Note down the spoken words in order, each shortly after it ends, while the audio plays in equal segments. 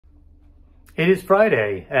It is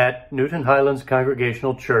Friday at Newton Highlands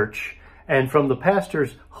Congregational Church, and from the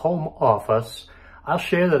pastor's home office, I'll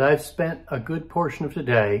share that I've spent a good portion of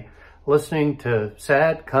today listening to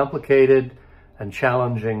sad, complicated, and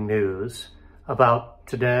challenging news about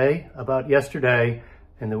today, about yesterday,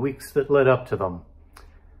 and the weeks that led up to them.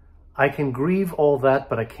 I can grieve all that,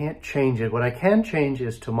 but I can't change it. What I can change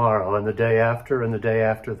is tomorrow and the day after and the day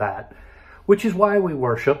after that, which is why we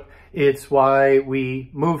worship. It's why we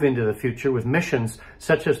move into the future with missions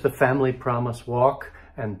such as the Family Promise Walk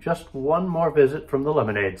and just one more visit from the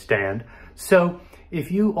lemonade stand. So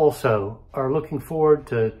if you also are looking forward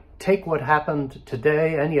to take what happened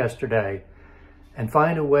today and yesterday and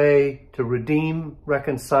find a way to redeem,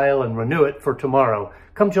 reconcile, and renew it for tomorrow,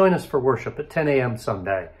 come join us for worship at 10 a.m.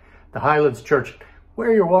 Sunday. The Highlands Church.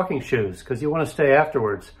 Wear your walking shoes because you want to stay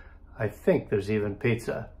afterwards. I think there's even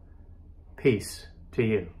pizza. Peace to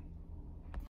you.